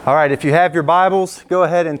All right, if you have your Bibles, go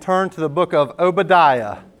ahead and turn to the book of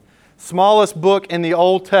Obadiah, smallest book in the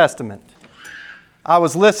Old Testament. I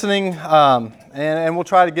was listening, and we'll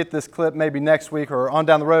try to get this clip maybe next week or on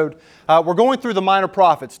down the road. We're going through the Minor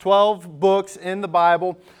Prophets, 12 books in the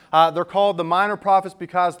Bible. They're called the Minor Prophets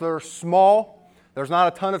because they're small. There's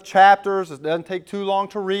not a ton of chapters. It doesn't take too long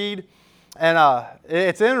to read. And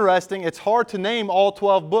it's interesting. It's hard to name all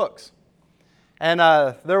 12 books. And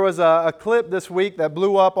there was a clip this week that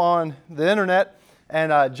blew up on the internet,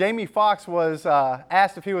 and Jamie Foxx was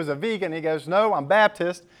asked if he was a vegan. He goes, "No, I'm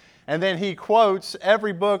Baptist." And then he quotes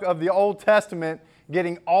every book of the Old Testament,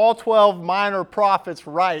 getting all 12 minor prophets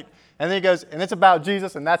right. And then he goes, "And it's about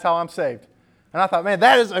Jesus, and that's how I'm saved." And I thought, man,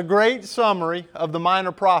 that is a great summary of the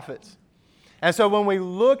minor prophets. And so when we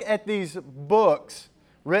look at these books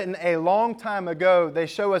written a long time ago, they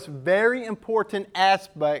show us very important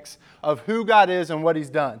aspects of who God is and what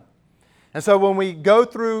He's done. And so when we go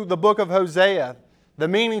through the book of Hosea, the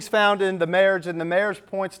meaning's found in the marriage, and the marriage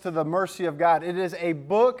points to the mercy of God. It is a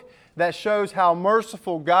book that shows how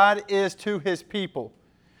merciful God is to His people.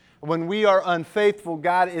 When we are unfaithful,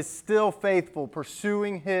 God is still faithful,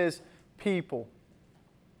 pursuing His people.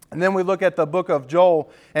 And then we look at the book of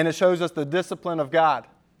Joel, and it shows us the discipline of God.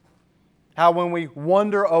 How when we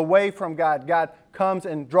wander away from God, God comes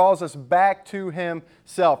and draws us back to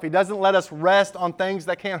Himself. He doesn't let us rest on things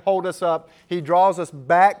that can't hold us up. He draws us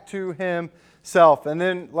back to Himself. And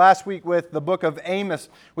then last week with the book of Amos,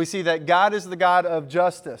 we see that God is the God of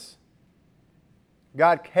justice.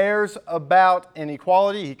 God cares about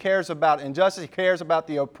inequality. He cares about injustice. He cares about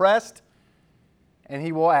the oppressed. And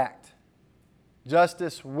He will act.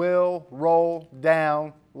 Justice will roll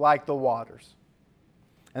down like the waters.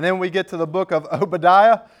 And then we get to the book of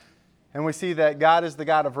Obadiah, and we see that God is the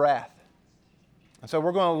God of wrath. And so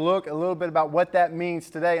we're going to look a little bit about what that means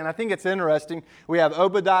today. And I think it's interesting. We have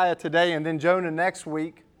Obadiah today and then Jonah next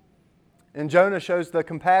week. And Jonah shows the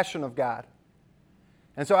compassion of God.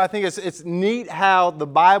 And so I think it's neat how the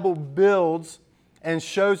Bible builds and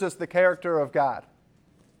shows us the character of God.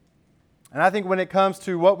 And I think when it comes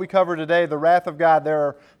to what we cover today, the wrath of God, there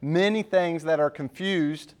are many things that are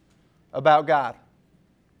confused about God.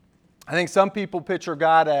 I think some people picture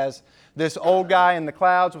God as this old guy in the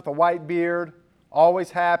clouds with a white beard, always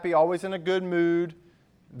happy, always in a good mood,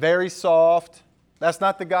 very soft. That's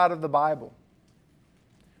not the God of the Bible.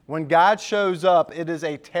 When God shows up, it is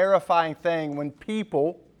a terrifying thing when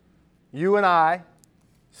people, you and I,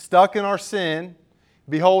 stuck in our sin,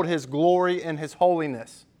 behold His glory and His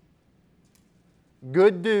holiness.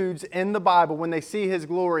 Good dudes in the Bible, when they see His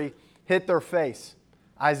glory, hit their face.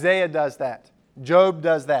 Isaiah does that. Job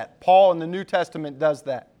does that. Paul in the New Testament does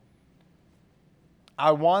that.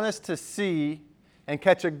 I want us to see and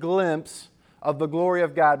catch a glimpse of the glory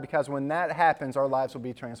of God, because when that happens, our lives will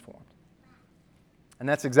be transformed. And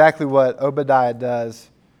that's exactly what Obadiah does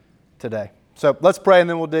today. So let's pray and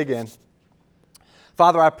then we'll dig in.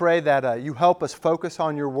 Father, I pray that you help us focus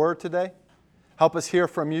on your word today. Help us hear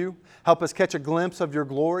from you. Help us catch a glimpse of your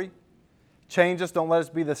glory. Change us. Don't let us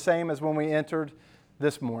be the same as when we entered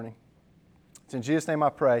this morning. It's in Jesus' name I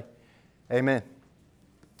pray. Amen.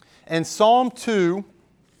 In Psalm 2,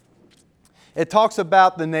 it talks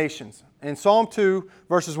about the nations. In Psalm 2,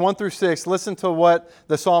 verses 1 through 6, listen to what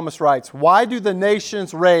the psalmist writes. "Why do the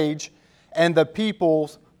nations rage and the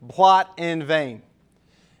peoples plot in vain?"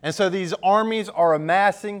 And so these armies are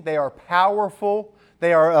amassing. They are powerful.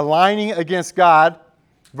 They are aligning against God.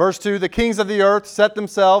 Verse 2, "The kings of the earth set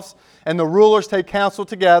themselves, and the rulers take counsel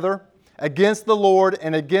together against the Lord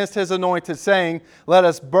and against His anointed, saying, let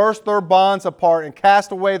us burst their bonds apart and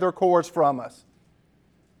cast away their cords from us."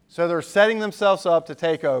 So they're setting themselves up to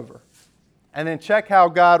take over. And then check how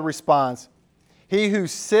God responds. "He who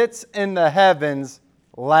sits in the heavens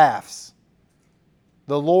laughs.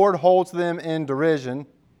 The Lord holds them in derision.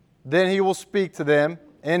 Then He will speak to them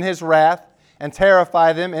in His wrath and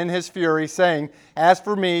terrify them in His fury, saying, as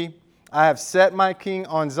for me, I have set my king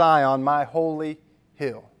on Zion, my holy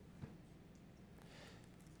hill."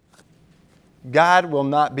 God will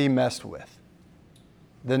not be messed with.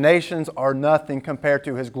 The nations are nothing compared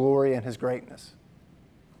to His glory and His greatness.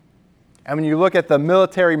 And when you look at the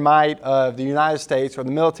military might of the United States or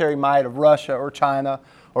the military might of Russia or China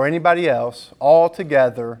or anybody else, all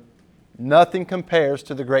together, nothing compares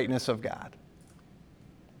to the greatness of God.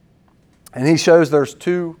 And He shows there's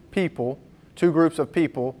two groups of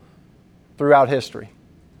people throughout history.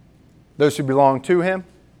 Those who belong to Him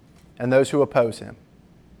and those who oppose Him.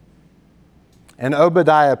 And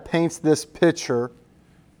Obadiah paints this picture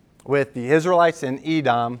with the Israelites in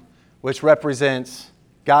Edom, which represents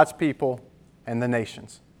God's people and the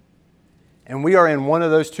nations. And we are in one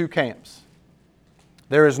of those two camps.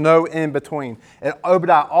 There is no in between. And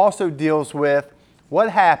Obadiah also deals with what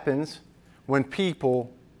happens when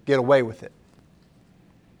people get away with it.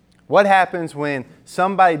 What happens when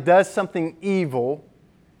somebody does something evil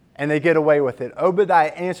and they get away with it? Obadiah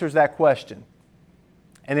answers that question.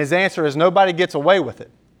 And his answer is nobody gets away with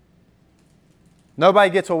it.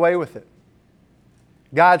 Nobody gets away with it.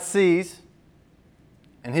 God sees,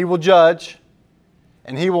 and He will judge,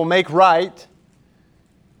 and He will make right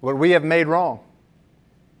what we have made wrong.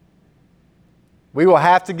 We will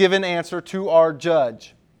have to give an answer to our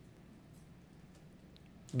judge.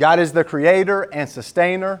 God is the creator and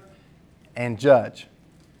sustainer and judge.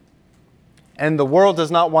 And the world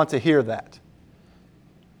does not want to hear that.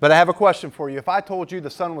 But I have a question for you. If I told you the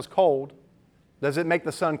sun was cold, does it make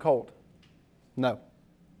the sun cold? No.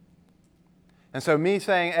 And so me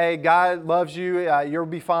saying, hey, God loves you, you'll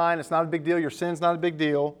be fine, it's not a big deal, your sin's not a big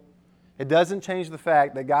deal, it doesn't change the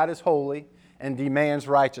fact that God is holy and demands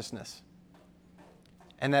righteousness.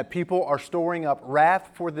 And that people are storing up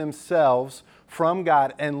wrath for themselves from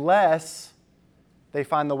God unless they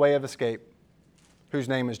find the way of escape, whose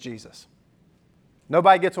name is Jesus.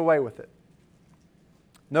 Nobody gets away with it.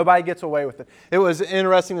 Nobody gets away with it. It was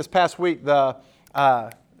interesting this past week, the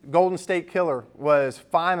Golden State Killer was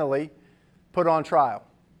finally put on trial.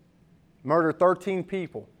 Murdered 13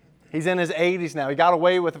 people. He's in his 80s now. He got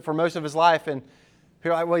away with it for most of his life, and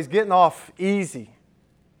people are like, well, he's getting off easy.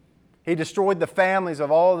 He destroyed the families of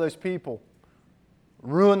all of those people,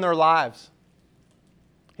 ruined their lives.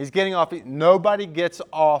 He's getting off easy. Nobody gets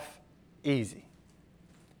off easy.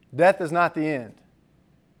 Death is not the end.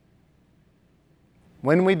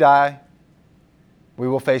 When we die, we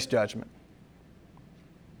will face judgment.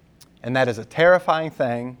 And that is a terrifying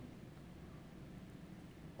thing,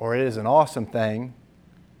 or it is an awesome thing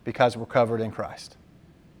because we're covered in Christ.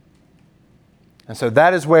 And so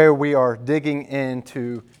that is where we are digging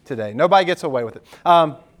into today. Nobody gets away with it.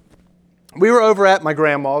 We were over at my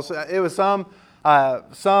grandma's. It was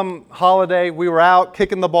some holiday. We were out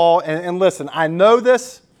kicking the ball. And listen, I know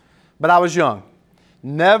this, but I was young.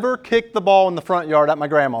 Never kicked the ball in the front yard at my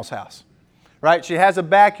grandma's house. Right? She has a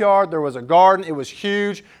backyard. There was a garden. It was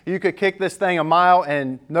huge. You could kick this thing a mile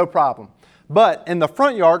and no problem. But in the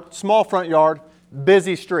front yard, small front yard,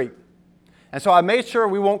 busy street. And so I made sure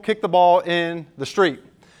we won't kick the ball in the street.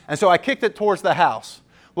 And so I kicked it towards the house.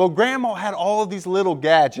 Well, Grandma had all of these little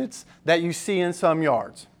gadgets that you see in some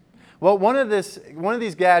yards. Well, one of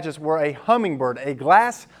these gadgets were a hummingbird, a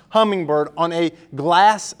glass hummingbird on a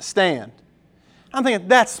glass stand. I'm thinking,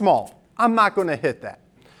 that's small. I'm not going to hit that.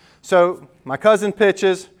 So my cousin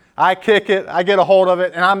pitches, I kick it, I get a hold of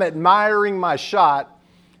it, and I'm admiring my shot.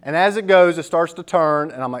 And as it goes, it starts to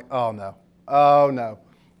turn, and I'm like, oh no.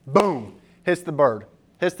 Boom, hits the bird,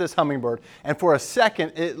 hits this hummingbird. And for a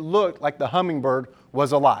second, it looked like the hummingbird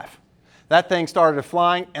was alive. That thing started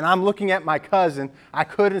flying, and I'm looking at my cousin. I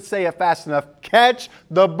couldn't say it fast enough. Catch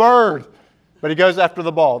the bird. But he goes after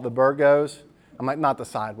the ball. The bird goes, I'm like, not the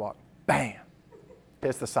sidewalk. Bam,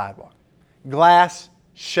 hits the sidewalk. Glass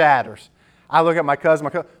shatters. I look at my cousin,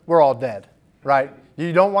 we're all dead, right?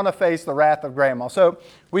 You don't want to face the wrath of Grandma. So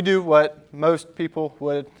we do what most people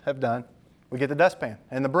would have done. We get the dustpan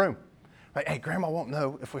and the broom. Right? Hey, Grandma won't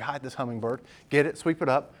know if we hide this hummingbird. Get it, sweep it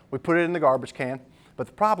up. We put it in the garbage can. But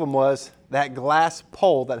the problem was that glass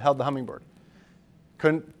pole that held the hummingbird.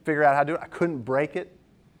 Couldn't figure out how to do it. I couldn't break it.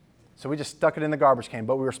 So we just stuck it in the garbage can.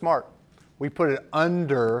 But we were smart. We put it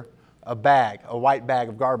under a bag, a white bag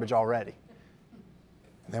of garbage already.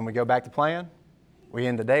 Then we go back to playing. We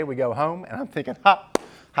end the day, we go home, and I'm thinking,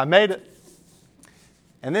 I made it.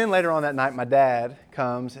 And then later on that night, my dad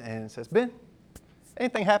comes and says, Ben,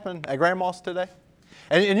 anything happen at Grandma's today?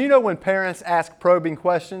 And you know when parents ask probing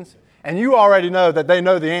questions, and you already know that they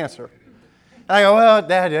know the answer. And I go, well,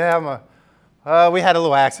 Dad, yeah, we had a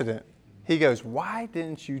little accident. He goes, why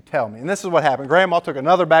didn't you tell me? And this is what happened. Grandma took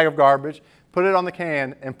another bag of garbage, put it on the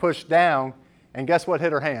can, and pushed down, and guess what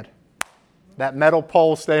hit her hand? That metal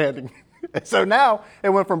pole standing. So now it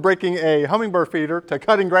went from breaking a hummingbird feeder to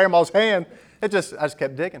cutting Grandma's hand. I just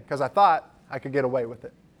kept digging because I thought I could get away with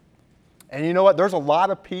it. And you know what? There's a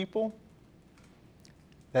lot of people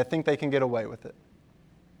that think they can get away with it.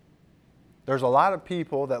 There's a lot of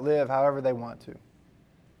people that live however they want to.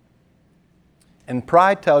 And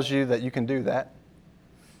pride tells you that you can do that.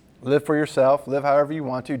 Live for yourself, live however you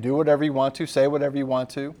want to, do whatever you want to, say whatever you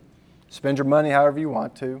want to, spend your money however you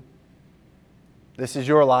want to. This is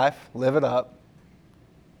your life. Live it up.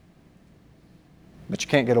 But you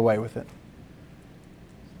can't get away with it.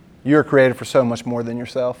 You're created for so much more than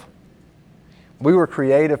yourself. We were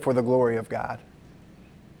created for the glory of God.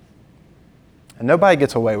 And nobody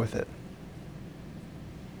gets away with it.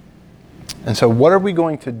 And so what are we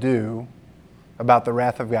going to do about the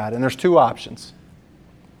wrath of God? And there's two options.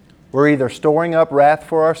 We're either storing up wrath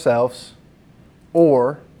for ourselves,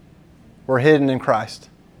 or we're hidden in Christ.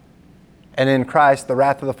 And in Christ, the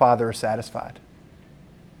wrath of the Father is satisfied.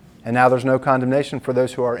 And now there's no condemnation for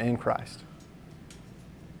those who are in Christ.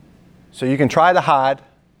 So you can try to hide,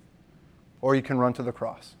 or you can run to the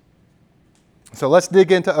cross. So let's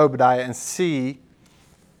dig into Obadiah and see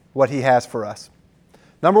what he has for us.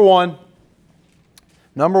 Number one,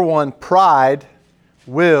 pride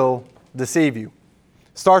will deceive you.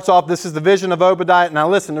 Starts off, this is the vision of Obadiah. Now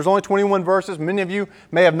listen, there's only 21 verses. Many of you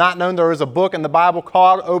may have not known there is a book in the Bible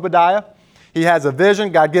called Obadiah. He has a vision.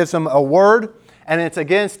 God gives him a word, and it's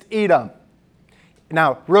against Edom.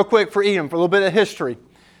 Now, real quick for Edom, for a little bit of history.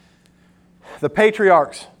 The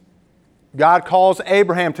patriarchs, God calls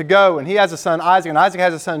Abraham to go, and he has a son, Isaac, and Isaac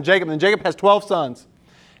has a son, Jacob, and Jacob has 12 sons.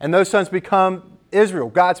 And those sons become Israel,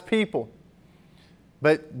 God's people.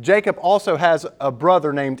 But Jacob also has a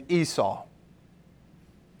brother named Esau.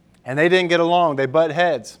 And they didn't get along. They butt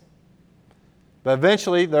heads. But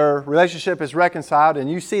eventually their relationship is reconciled, and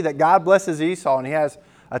you see that God blesses Esau, and he has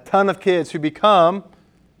a ton of kids who become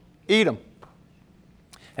Edom.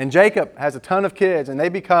 And Jacob has a ton of kids, and they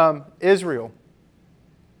become Israel.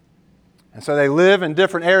 And so they live in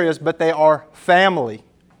different areas, but they are family.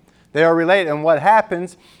 They are related. And what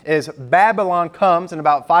happens is Babylon comes in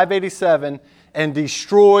about 587 and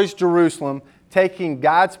destroys Jerusalem, taking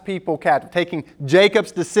God's people captive, taking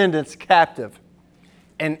Jacob's descendants captive.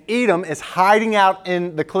 And Edom is hiding out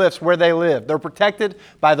in the cliffs where they live. They're protected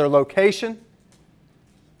by their location.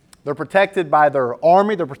 They're protected by their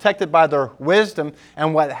army. They're protected by their wisdom.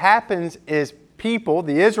 And what happens is people,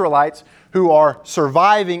 the Israelites, who are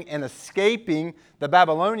surviving and escaping the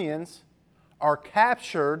Babylonians, are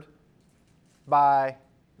captured by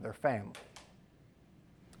their family.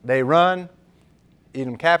 They run.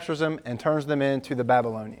 Edom captures them and turns them into the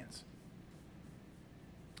Babylonians.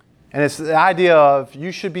 And it's the idea of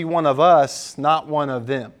you should be one of us, not one of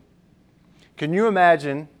them. Can you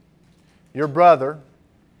imagine your brother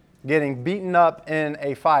getting beaten up in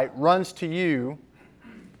a fight, runs to you,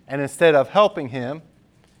 and instead of helping him,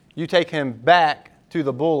 you take him back to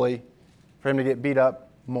the bully for him to get beat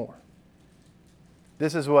up more?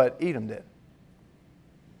 This is what Edom did.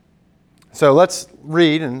 So let's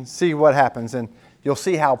read and see what happens. And you'll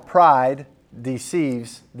see how pride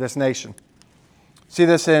deceives this nation. See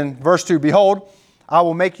this in verse 2. Behold, I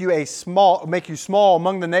will make you small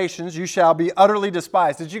among the nations. You shall be utterly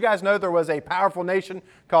despised. Did you guys know there was a powerful nation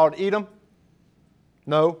called Edom?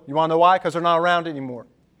 No. You want to know why? Because they're not around anymore.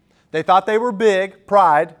 They thought they were big.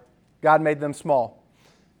 Pride. God made them small.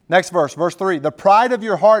 Next verse, verse 3. The pride of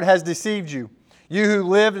your heart has deceived you. You who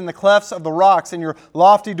lived in the clefts of the rocks in your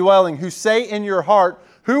lofty dwelling, who say in your heart,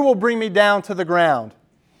 who will bring me down to the ground?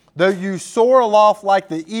 Though you soar aloft like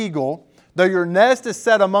the eagle, though your nest is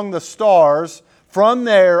set among the stars, from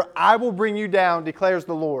there I will bring you down, declares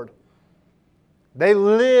the Lord. They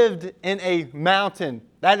lived in a mountain.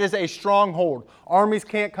 That is a stronghold. Armies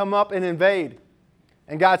can't come up and invade.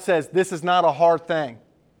 And God says, this is not a hard thing.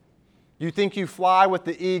 You think you fly with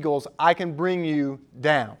the eagles, I can bring you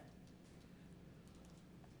down.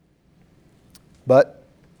 But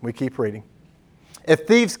we keep reading. If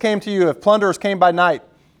thieves came to you, if plunderers came by night,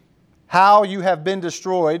 how you have been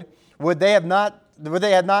destroyed, would they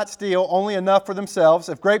not steal only enough for themselves?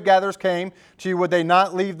 If grape gatherers came to you, would they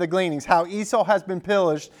not leave the gleanings? How Esau has been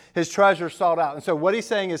pillaged, his treasure sought out. And so what he's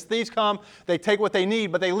saying is thieves come, they take what they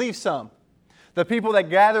need, but they leave some. The people that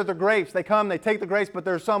gather the grapes, they come, they take the grapes, but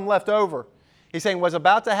there's some left over. He's saying what's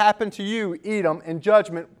about to happen to you, Edom, in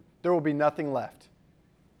judgment, there will be nothing left.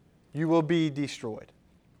 You will be destroyed.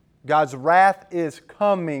 God's wrath is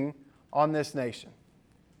coming on this nation.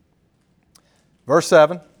 Verse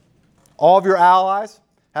 7, all of your allies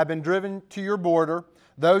have been driven to your border.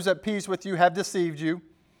 Those at peace with you have deceived you.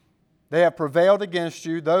 They have prevailed against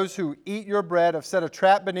you. Those who eat your bread have set a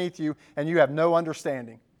trap beneath you, and you have no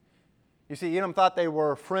understanding. You see, Edom thought they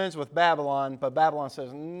were friends with Babylon, but Babylon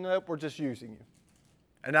says, nope, we're just using you.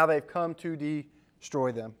 And now they've come to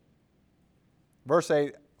destroy them. Verse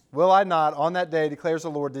 8, will I not, on that day, declares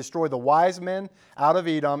the Lord, destroy the wise men out of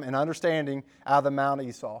Edom and understanding out of the Mount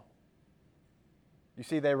Esau? You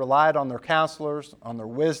see, they relied on their counselors, on their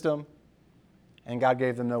wisdom, and God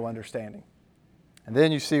gave them no understanding. And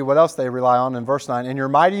then you see what else they rely on in verse 9. And your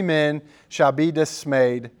mighty men shall be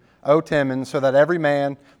dismayed, O Timon, so that every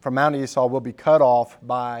man from Mount Esau will be cut off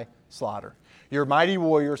by slaughter. Your mighty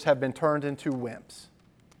warriors have been turned into wimps.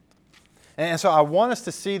 And so I want us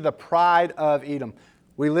to see the pride of Edom.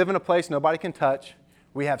 We live in a place nobody can touch.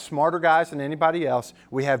 We have smarter guys than anybody else.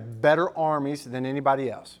 We have better armies than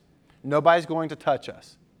anybody else. Nobody's going to touch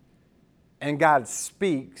us. And God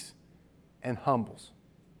speaks and humbles.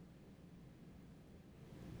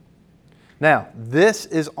 Now, this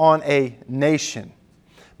is on a nation,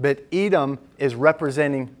 but Edom is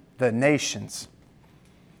representing the nations.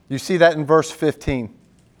 You see that in verse 15.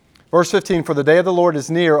 Verse 15, for the day of the Lord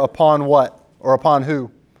is near upon what? Or upon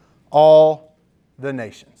who? All the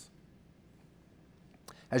nations.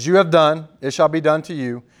 As you have done, it shall be done to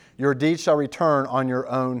you. Your deeds shall return on your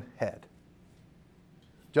own head.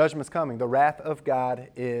 Judgment's coming. The wrath of God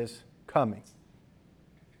is coming.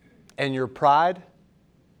 And your pride,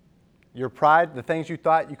 the things you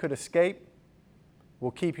thought you could escape,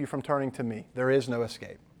 will keep you from turning to me. There is no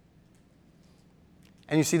escape.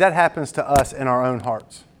 And you see, that happens to us in our own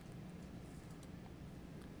hearts.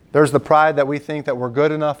 There's the pride that we think that we're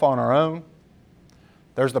good enough on our own.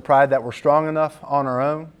 There's the pride that we're strong enough on our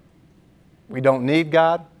own. We don't need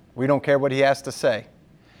God. We don't care what He has to say.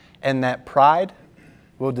 And that pride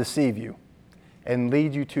will deceive you and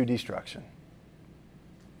lead you to destruction.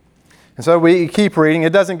 And so we keep reading.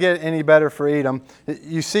 It doesn't get any better for Edom.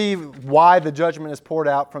 You see why the judgment is poured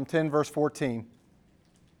out from 10 verse 14.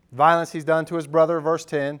 Violence he's done to his brother, verse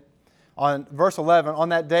 10. On verse 11, on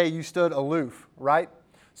that day you stood aloof, right?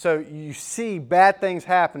 So you see bad things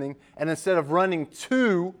happening, and instead of running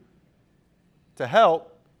to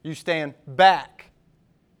help, you stand back.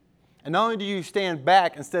 And not only do you stand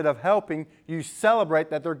back instead of helping, you celebrate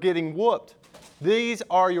that they're getting whooped. These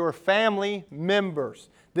are your family members.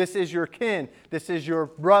 This is your kin. This is your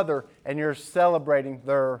brother, and you're celebrating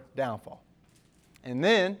their downfall. And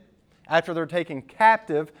then, after they're taken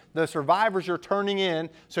captive, the survivors you're turning in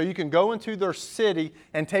so you can go into their city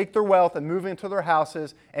and take their wealth and move into their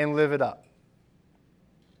houses and live it up.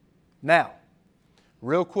 Now,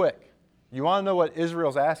 real quick, you want to know what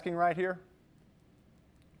Israel's asking right here?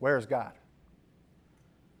 Where is God?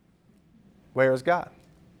 Where is God?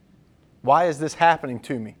 Why is this happening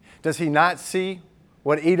to me? Does He not see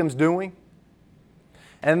what Edom's doing?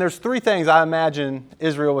 And there's three things I imagine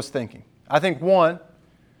Israel was thinking. I think one,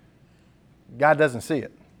 God doesn't see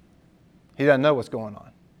it. He doesn't know what's going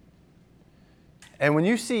on. And when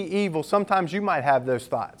you see evil, sometimes you might have those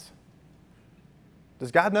thoughts.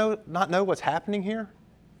 Does God not know what's happening here?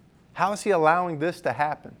 How is He allowing this to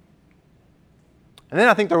happen? And then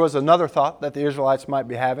I think there was another thought that the Israelites might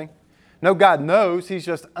be having. No, God knows. He's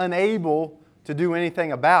just unable to do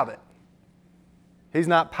anything about it. He's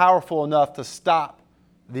not powerful enough to stop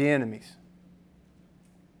the enemies.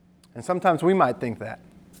 And sometimes we might think that.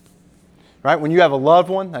 Right? When you have a loved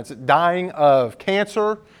one that's dying of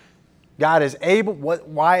cancer, God is able.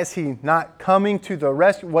 Why is He not coming to the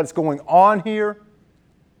rescue? What's going on here?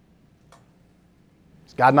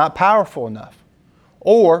 Is God not powerful enough?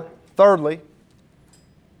 Or, thirdly,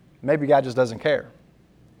 maybe God just doesn't care.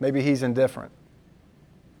 Maybe He's indifferent.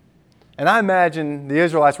 And I imagine the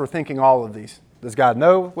Israelites were thinking all of these. Does God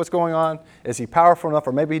know what's going on? Is He powerful enough?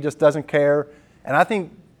 Or maybe He just doesn't care. And I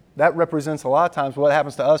think that represents a lot of times what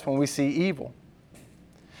happens to us when we see evil.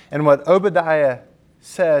 And what Obadiah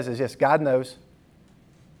says is, yes, God knows.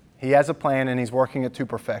 He has a plan and He's working it to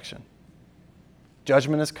perfection.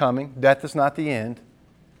 Judgment is coming. Death is not the end.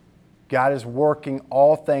 God is working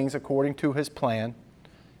all things according to His plan.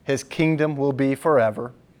 His kingdom will be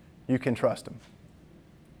forever. You can trust Him.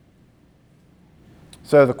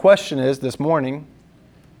 So the question is this morning,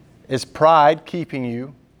 is pride keeping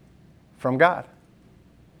you from God?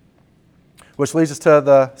 Which leads us to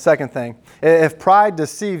the second thing. If pride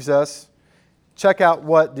deceives us, check out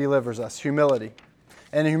what delivers us, humility.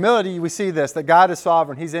 And in humility, we see this, that God is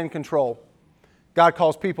sovereign. He's in control. God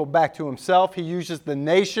calls people back to Himself. He uses the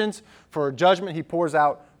nations for judgment. He pours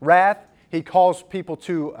out wrath. He calls people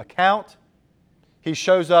to account. He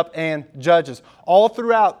shows up and judges. All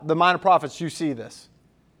throughout the minor prophets, you see this.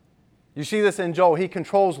 You see this in Joel. He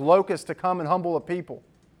controls locusts to come and humble a people.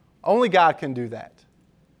 Only God can do that.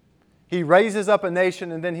 He raises up a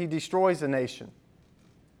nation and then He destroys a nation.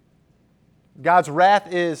 God's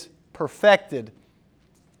wrath is perfected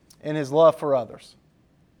in His love for others.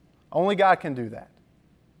 Only God can do that.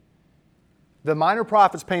 The minor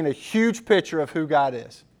prophets paint a huge picture of who God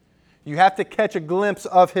is. You have to catch a glimpse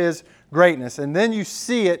of His greatness. And then you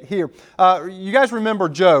see it here. You guys remember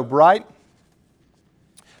Job, right?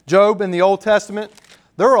 Job in the Old Testament.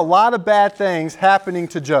 There are a lot of bad things happening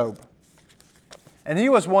to Job. And he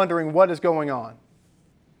was wondering what is going on.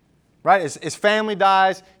 Right? His family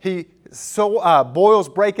dies. Boils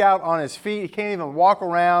break out on his feet. He can't even walk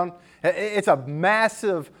around. It's a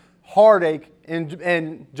massive heartache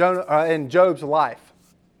in Job's life.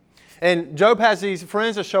 And Job has these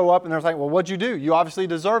friends that show up and they're like, well, what'd you do? You obviously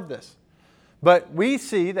deserve this. But we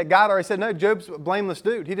see that God already said, no, Job's a blameless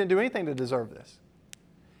dude. He didn't do anything to deserve this.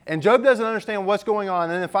 And Job doesn't understand what's going on.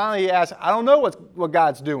 And then finally he asks, I don't know what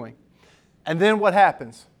God's doing. And then what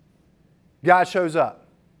happens? God shows up.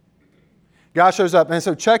 God shows up. And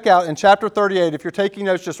so check out in chapter 38, if you're taking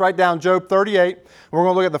notes, just write down Job 38. We're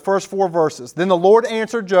going to look at the first 4 verses. Then the Lord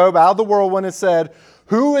answered Job out of the whirlwind and said,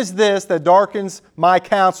 who is this that darkens my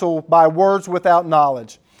counsel by words without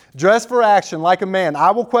knowledge? Dress for action like a man.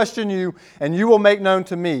 I will question you, and you will make known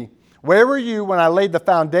to me. Where were you when I laid the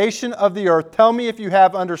foundation of the earth? Tell me if you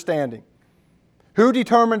have understanding. Who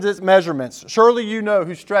determines its measurements? Surely you know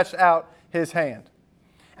who stretched out his hand.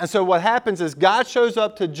 And so what happens is God shows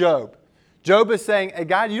up to Job. Job is saying, hey,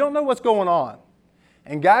 God, you don't know what's going on.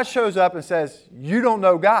 And God shows up and says, you don't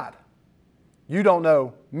know God. You don't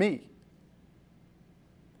know me.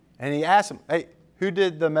 And he asks him, hey, who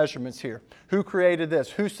did the measurements here? Who created this?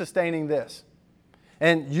 Who's sustaining this?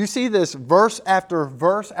 And you see this verse after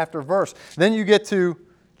verse after verse. Then you get to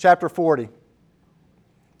chapter 40.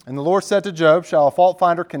 And the Lord said to Job, shall a fault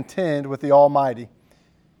finder contend with the Almighty?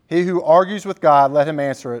 He who argues with God, let him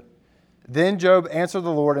answer it. Then Job answered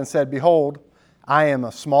the Lord and said, behold, I am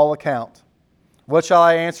of small account. What shall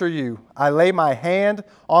I answer you? I lay my hand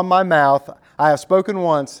on my mouth. I have spoken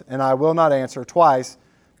once, and I will not answer twice,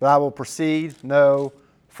 but I will proceed no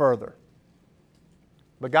further.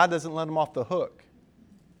 But God doesn't let him off the hook.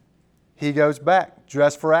 He goes back,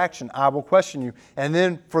 dress for action. I will question you. And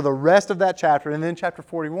then for the rest of that chapter, and then chapter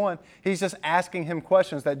 41, he's just asking him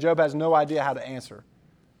questions that Job has no idea how to answer.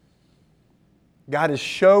 God is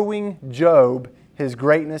showing Job his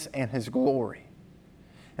greatness and his glory.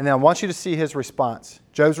 And then I want you to see his response,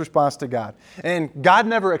 Job's response to God. And God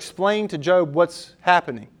never explained to Job what's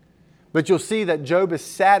happening. But you'll see that Job is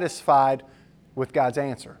satisfied with God's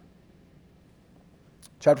answer.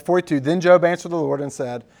 Chapter 42, then Job answered the Lord and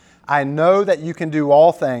said, I know that you can do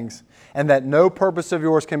all things, and that no purpose of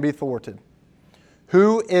yours can be thwarted.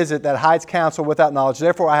 Who is it that hides counsel without knowledge?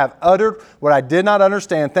 Therefore I have uttered what I did not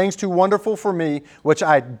understand, things too wonderful for me, which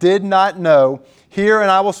I did not know. Hear and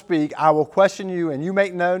I will speak. I will question you, and you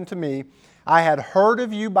make known to me. I had heard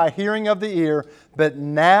of you by hearing of the ear, but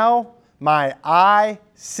now my eye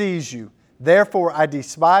sees you. Therefore I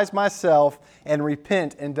despise myself and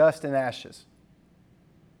repent in dust and ashes.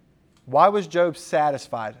 Why was Job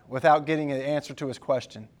satisfied without getting an answer to his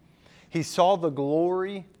question? He saw the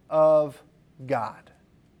glory of God.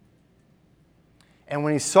 And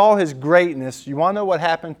when he saw his greatness, you want to know what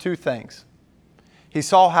happened? 2 things. He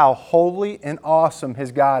saw how holy and awesome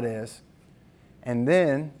his God is, and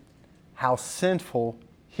then how sinful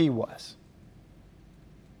he was.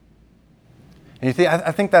 And you think,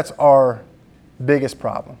 I think that's our biggest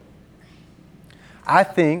problem. I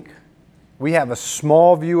think we have a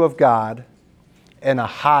small view of God and a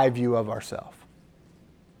high view of ourselves.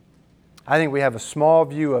 I think we have a small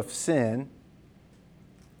view of sin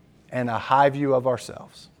and a high view of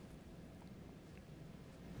ourselves.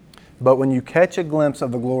 But when you catch a glimpse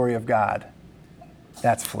of the glory of God,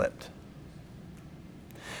 that's flipped.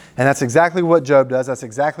 And that's exactly what Job does. That's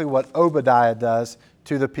exactly what Obadiah does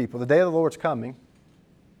to the people. The day of the Lord's coming.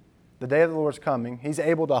 The day of the Lord's coming. He's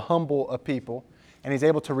able to humble a people, and he's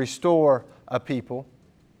able to restore a people.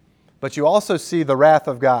 But you also see the wrath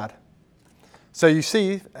of God. So you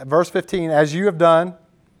see, verse 15, as you have done,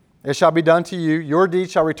 it shall be done to you. Your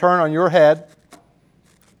deeds shall return on your head.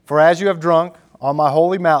 For as you have drunk on my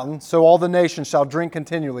holy mountain, so all the nations shall drink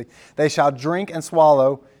continually. They shall drink and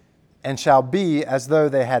swallow, and shall be as though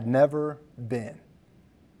they had never been.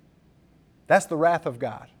 That's the wrath of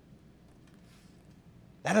God.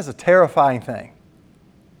 That is a terrifying thing.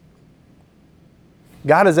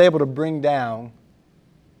 God is able to bring down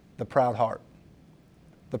the proud heart,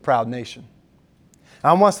 the proud nation.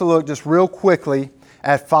 I want us to look just real quickly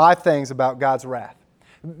at 5 things about God's wrath.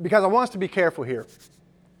 Because I want us to be careful here.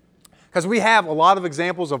 Because we have a lot of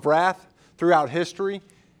examples of wrath throughout history,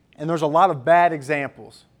 and there's a lot of bad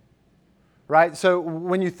examples. Right? So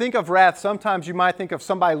when you think of wrath, sometimes you might think of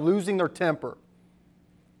somebody losing their temper.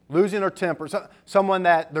 Losing their temper. Someone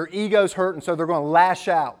that their ego's hurt, and so they're going to lash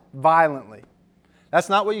out violently. That's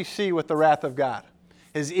not what you see with the wrath of God.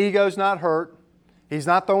 His ego's not hurt. He's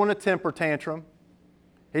not throwing a temper tantrum.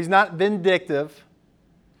 He's not vindictive.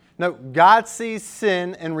 No, God sees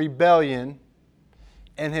sin and rebellion,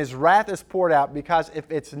 and His wrath is poured out because if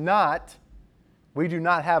it's not, we do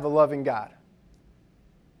not have a loving God.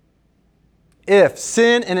 If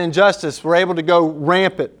sin and injustice were able to go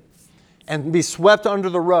rampant and be swept under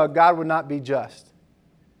the rug, God would not be just.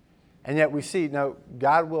 And yet we see, no,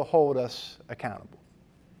 God will hold us accountable.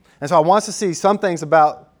 And so I want us to see some things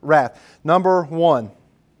about wrath. Number one,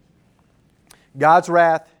 God's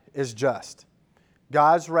wrath is just.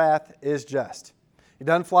 God's wrath is just. He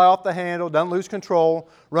doesn't fly off the handle, doesn't lose control.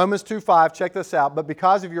 Romans 2:5, check this out. But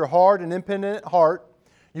because of your hard and impenitent heart,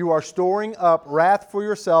 you are storing up wrath for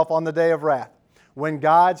yourself on the day of wrath, when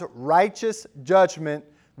God's righteous judgment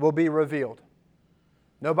will be revealed.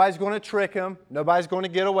 Nobody's going to trick Him. Nobody's going to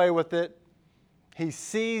get away with it. He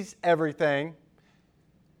sees everything,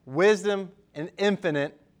 wisdom and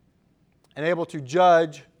infinite, and able to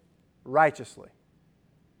judge righteously.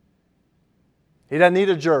 He doesn't need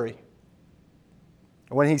a jury.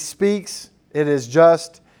 When He speaks, it is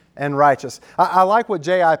just and righteous. I like what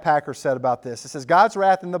J.I. Packer said about this. It says, God's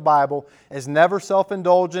wrath in the Bible is never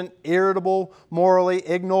self-indulgent, irritable, morally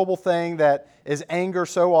ignoble thing that is anger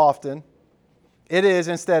so often. It is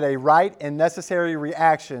instead a right and necessary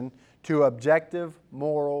reaction to objective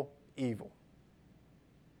moral evil.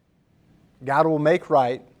 God will make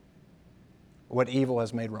right what evil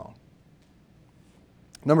has made wrong.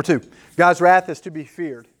 Number two, God's wrath is to be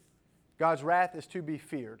feared. God's wrath is to be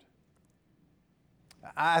feared.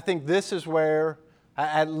 I think this is where,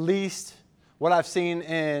 at least what I've seen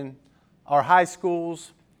in our high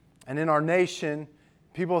schools and in our nation,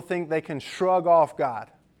 people think they can shrug off God.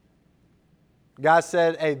 God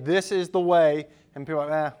said, hey, this is the way, and people are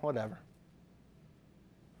like, whatever.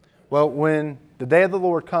 Well, when the day of the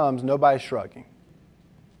Lord comes, nobody's shrugging.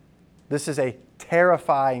 This is a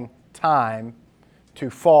terrifying time to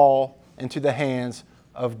fall into the hands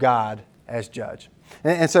of God as judge.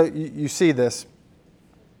 And so you see this.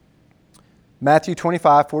 Matthew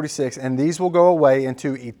 25:46, and these will go away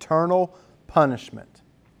into eternal punishment,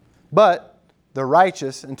 but the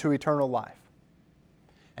righteous into eternal life.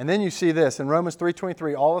 And then you see this in Romans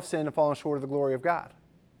 3:23, all have sinned and fallen short of the glory of God.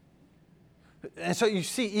 And so you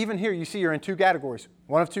see, even here, you see you're in two categories.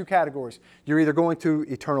 One of two categories. You're either going to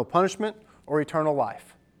eternal punishment or eternal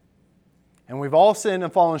life. And we've all sinned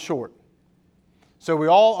and fallen short. So we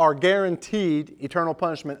all are guaranteed eternal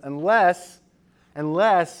punishment unless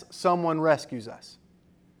someone rescues us.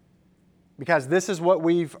 Because this is what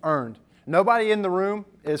we've earned. Nobody in the room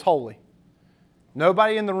is holy.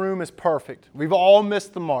 Nobody in the room is perfect. We've all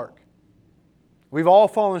missed the mark. We've all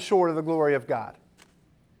fallen short of the glory of God.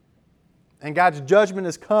 And God's judgment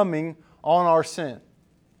is coming on our sin.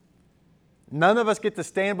 None of us get to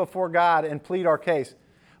stand before God and plead our case.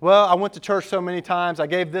 Well, I went to church so many times. I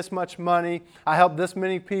gave this much money. I helped this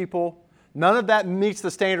many people. None of that meets the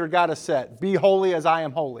standard God has set. Be holy as I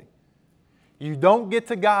am holy. You don't get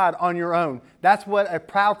to God on your own. That's what a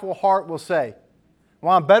proudful heart will say.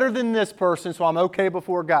 Well, I'm better than this person, so I'm okay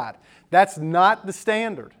before God. That's not the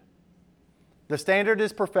standard. The standard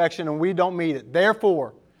is perfection, and we don't meet it.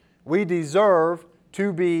 Therefore, we deserve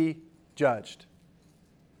to be judged.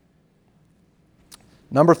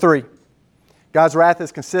 Number three, God's wrath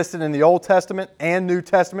is consistent in the Old Testament and New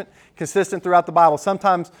Testament, consistent throughout the Bible.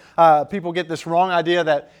 Sometimes people get this wrong idea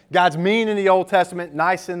that God's mean in the Old Testament,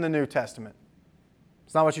 nice in the New Testament.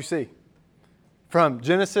 It's not what you see. From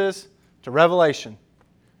Genesis to Revelation,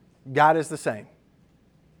 God is the same.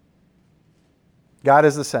 God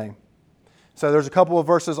is the same. So there's a couple of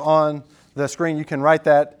verses on the screen. You can write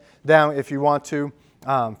that down if you want to,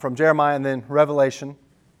 from Jeremiah and then Revelation.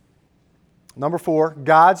 Number 4,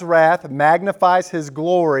 God's wrath magnifies His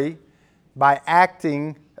glory by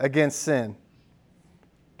acting against sin.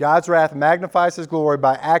 God's wrath magnifies His glory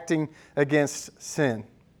by acting against sin.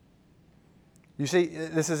 You see,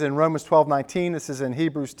 this is in Romans 12:19. This is in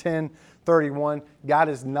Hebrews 10:31. God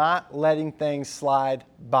is not letting things slide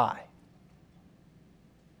by.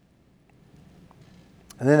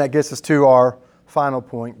 And then that gets us to our final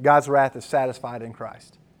point. God's wrath is satisfied in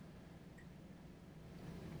Christ.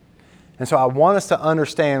 And so I want us to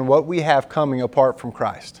understand what we have coming apart from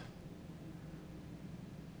Christ.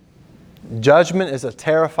 Judgment is a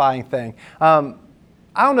terrifying thing. I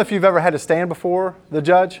don't know if you've ever had to stand before the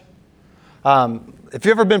judge. If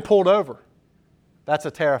you've ever been pulled over, that's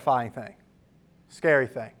a terrifying thing. Scary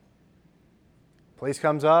thing. Police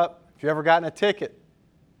comes up. If you've ever gotten a ticket,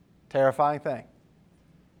 terrifying thing.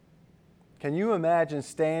 Can you imagine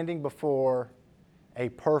standing before a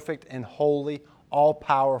perfect and holy,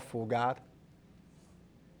 all-powerful God?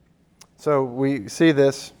 So we see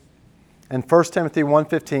this in 1 Timothy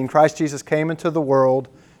 1:15. Christ Jesus came into the world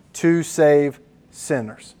to save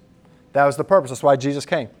sinners. That was the purpose. That's why Jesus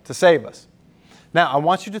came, to save us. Now, I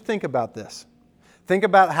want you to think about this. Think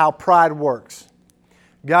about how pride works.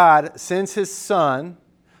 God sends His Son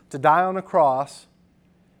to die on a cross,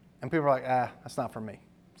 and people are like, that's not for me.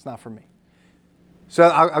 It's not for me. So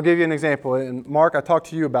I'll give you an example. And Mark, I talked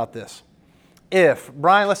to you about this. if,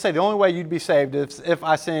 Brian, let's say the only way you'd be saved is if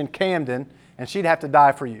I send Camden and she'd have to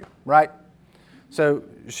die for you, right? So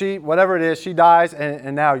she, whatever it is, she dies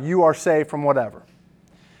and now you are saved from whatever.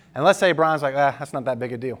 And let's say Brian's like, that's not that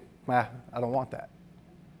big a deal. I don't want that.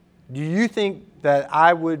 Do you think that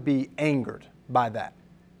I would be angered by that?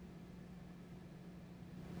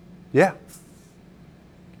 Yeah.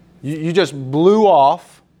 You just blew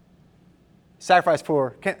off, sacrifice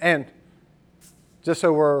for, and just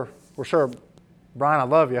so we're sure, Brian, I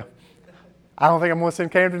love you. I don't think I'm going to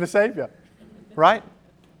send Camden to save you. Right?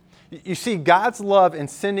 You see God's love in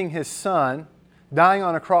sending His Son, dying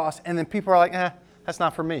on a cross, and then people are like, that's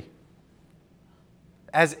not for me.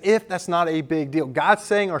 As if that's not a big deal. God's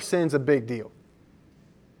saying our sin's a big deal.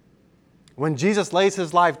 When Jesus lays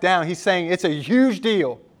His life down, He's saying it's a huge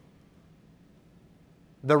deal.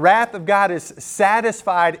 The wrath of God is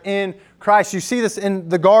satisfied in Christ. You see this in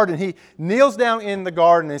the garden. He kneels down in the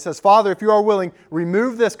garden and He says, Father, if you are willing,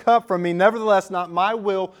 remove this cup from me. Nevertheless, not my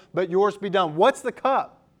will, but yours be done. What's the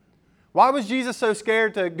cup? Why was Jesus so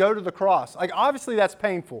scared to go to the cross? Like, obviously that's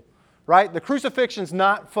painful, right? The crucifixion's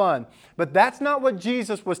not fun. But that's not what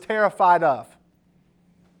Jesus was terrified of.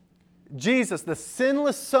 Jesus, the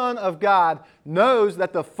sinless Son of God, knows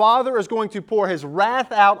that the Father is going to pour His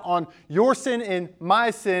wrath out on your sin and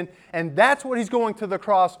my sin, and that's what He's going to the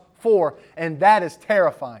cross for, and that is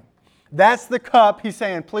terrifying. That's the cup He's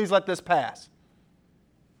saying, please let this pass.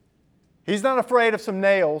 He's not afraid of some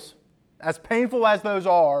nails, as painful as those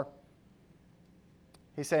are.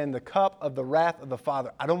 He's saying the cup of the wrath of the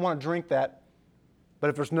Father. I don't want to drink that, but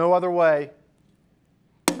if there's no other way,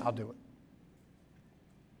 I'll do it.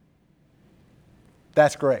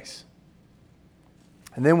 That's grace.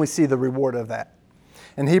 And then we see the reward of that.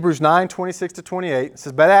 In Hebrews 9, 26 to 28, it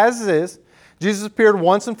says, But as it is, Jesus appeared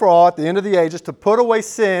once and for all at the end of the ages to put away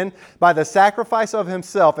sin by the sacrifice of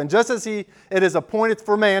Himself. And just as it is appointed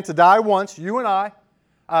for man to die once, you and I,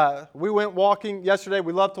 we went walking yesterday.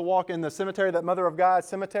 We love to walk in the cemetery, that Mother of God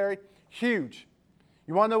cemetery. Huge.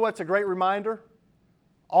 You want to know what's a great reminder?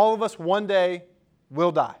 All of us one day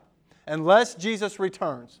will die, unless Jesus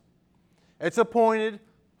returns. It's appointed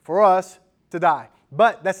for us to die.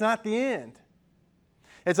 But that's not the end.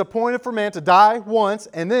 It's appointed for man to die once,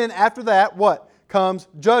 and then after that, what? Comes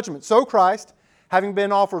judgment. So Christ, having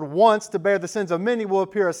been offered once to bear the sins of many, will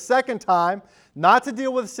appear a second time, not to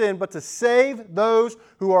deal with sin, but to save those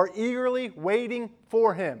who are eagerly waiting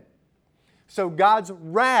for Him. So God's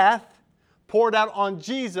wrath poured out on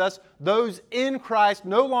Jesus, those in Christ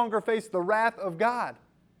no longer face the wrath of God.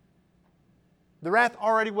 The wrath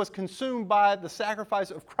already was consumed by the sacrifice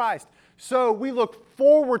of Christ. So we look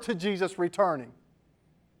forward to Jesus returning.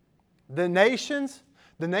 The nations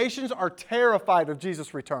are terrified of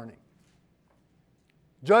Jesus returning.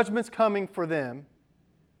 Judgment's coming for them.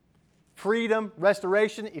 Freedom,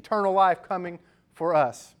 restoration, eternal life coming for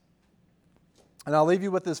us. And I'll leave you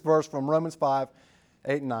with this verse from Romans 5,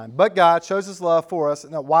 8 and 9. But God shows His love for us,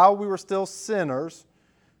 and that while we were still sinners,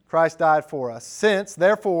 Christ died for us. Since,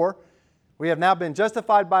 therefore, we have now been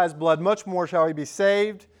justified by His blood, much more shall we be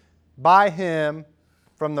saved by Him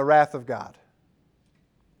from the wrath of God.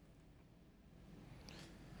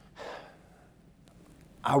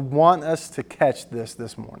 I want us to catch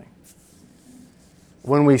this morning.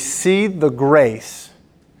 When we see the grace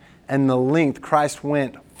and the length Christ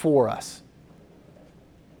went for us,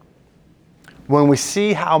 when we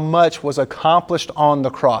see how much was accomplished on the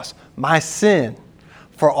cross, my sin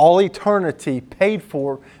for all eternity paid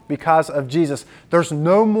for because of Jesus, there's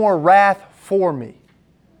no more wrath for me,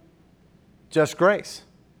 just grace.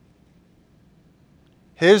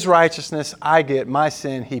 His righteousness I get, my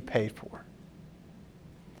sin He paid for.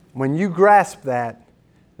 When you grasp that,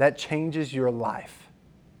 that changes your life.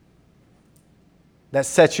 That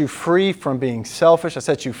sets you free from being selfish. That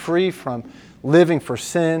sets you free from living for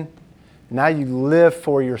sin. Now you live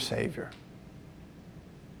for your Savior.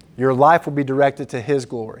 Your life will be directed to His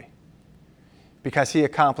glory because He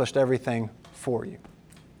accomplished everything for you.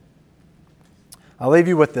 I'll leave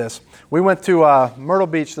you with this. We went to Myrtle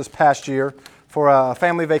Beach this past year for a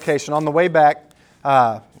family vacation. On the way back,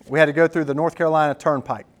 we had to go through the North Carolina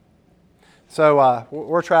Turnpike. So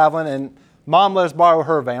we're traveling, and Mom let us borrow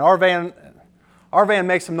her van. Our van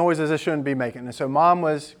makes some noises it shouldn't be making. And so Mom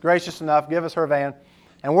was gracious enough to give us her van,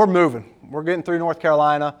 and we're moving. We're getting through North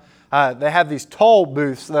Carolina. They have these toll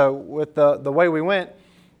booths, though, with the way we went,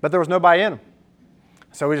 but there was nobody in them.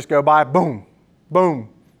 So we just go by, boom, boom,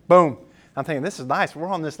 boom. I'm thinking, this is nice. We're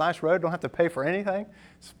on this nice road. Don't have to pay for anything.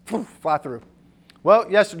 Just, poof, fly through.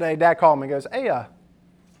 Well, yesterday, Dad called me and goes, hey,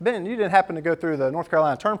 Ben, you didn't happen to go through the North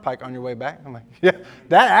Carolina Turnpike on your way back? I'm like, yeah,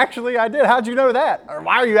 that actually I did. How'd you know that? Or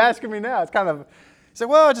why are you asking me now? It's kind of, he said,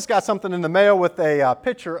 well, I just got something in the mail with a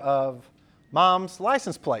picture of Mom's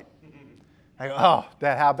license plate. I go, oh,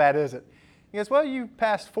 Dad, how bad is it? He goes, well, you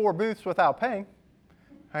passed 4 booths without paying.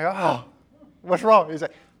 I go, oh, what's wrong? He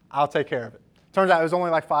said, I'll take care of it. Turns out it was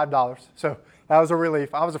only like $5. So that was a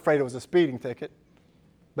relief. I was afraid it was a speeding ticket.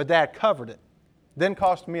 But Dad covered it. Didn't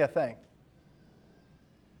cost me a thing.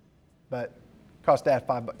 But cost Dad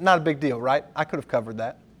 $5. Not a big deal, right? I could have covered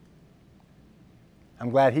that. I'm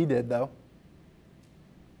glad he did, though.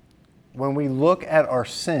 When we look at our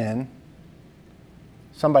sin,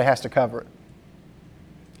 somebody has to cover it.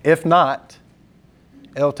 If not,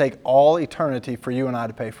 it'll take all eternity for you and I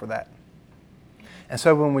to pay for that. And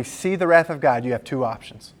so when we see the wrath of God, you have 2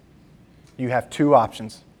 options. You have 2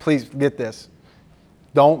 options. Please get this.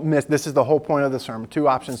 Don't miss, this is the whole point of the sermon. 2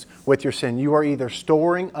 options with your sin. You are either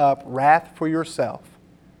storing up wrath for yourself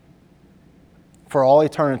for all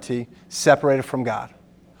eternity separated from God,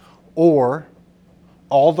 or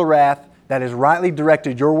all the wrath that is rightly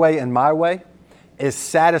directed your way and my way is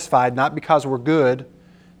satisfied not because we're good,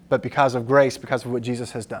 but because of grace, because of what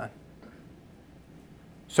Jesus has done.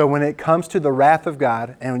 So when it comes to the wrath of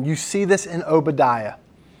God, and when you see this in Obadiah,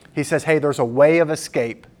 he says, hey, there's a way of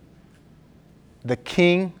escape. The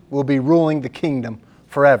king will be ruling the kingdom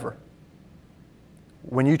forever.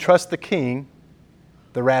 When you trust the king,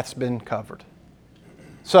 the wrath's been covered.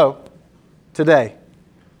 So, today,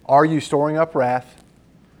 are you storing up wrath,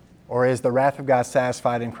 or is the wrath of God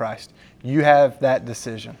satisfied in Christ? You have that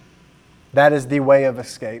decision. That is the way of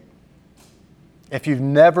escape. If you've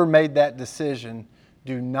never made that decision,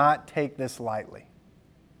 do not take this lightly.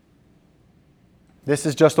 This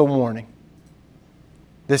is just a warning.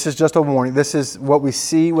 This is just a warning. This is what we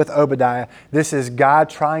see with Obadiah. This is God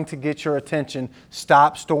trying to get your attention.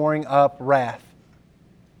 Stop storing up wrath.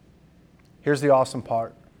 Here's the awesome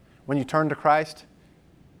part. When you turn to Christ,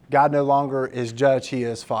 God no longer is judge, He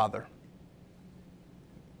is Father.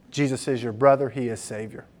 Jesus is your brother, He is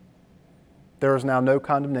Savior. There is now no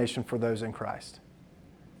condemnation for those in Christ.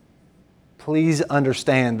 Please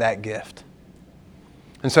understand that gift.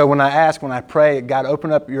 And so when I pray, God,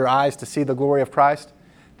 open up your eyes to see the glory of Christ,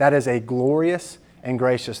 that is a glorious and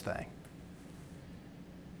gracious thing.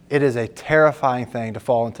 It is a terrifying thing to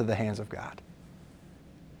fall into the hands of God.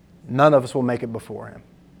 None of us will make it before Him.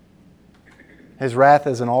 His wrath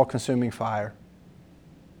is an all-consuming fire.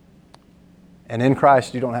 And in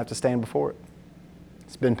Christ, you don't have to stand before it.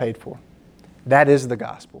 It's been paid for. That is the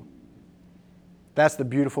gospel. That's the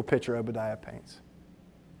beautiful picture Obadiah paints.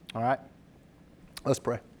 All right? Let's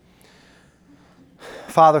pray.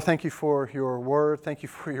 Father, thank you for your word. Thank you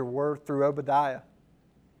for your word through Obadiah.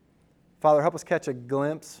 Father, help us catch a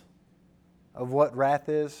glimpse of what wrath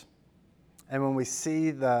is. And when we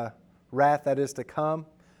see the wrath that is to come,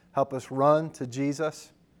 help us run to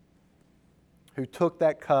Jesus, who took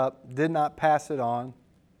that cup, did not pass it on,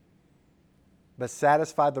 but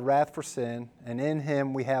satisfied the wrath for sin, and in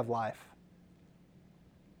Him we have life.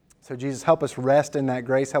 So Jesus, help us rest in that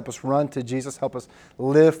grace. Help us run to Jesus. Help us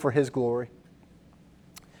live for His glory.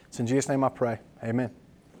 It's in Jesus' name I pray. Amen.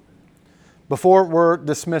 Before we're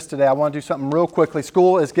dismissed today, I want to do something real quickly.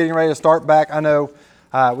 School is getting ready to start back. I know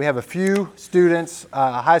we have a few students,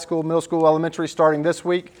 high school, middle school, elementary, starting this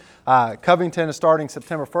week. Covington is starting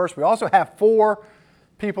September 1st. We also have 4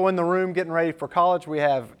 people in the room getting ready for college. We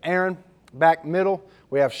have Aaron back middle.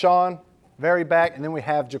 We have Sean very back. And then we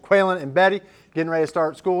have Jaqueline and Betty getting ready to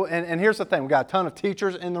start school. And here's the thing. We've got a ton of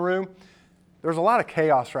teachers in the room. There's a lot of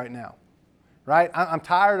chaos right now, right? I'm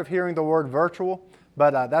tired of hearing the word virtual,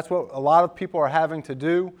 but that's what a lot of people are having to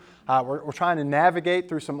do. We're trying to navigate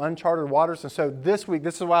through some uncharted waters. And so this week,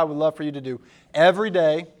 this is what I would love for you to do. Every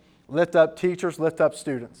day, lift up teachers, lift up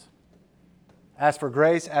students. Ask for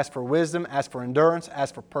grace, ask for wisdom, ask for endurance,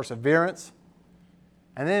 ask for perseverance.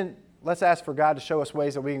 And then let's ask for God to show us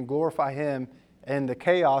ways that we can glorify Him in the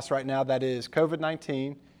chaos right now that is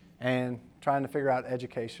COVID-19 and trying to figure out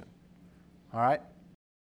education. All right?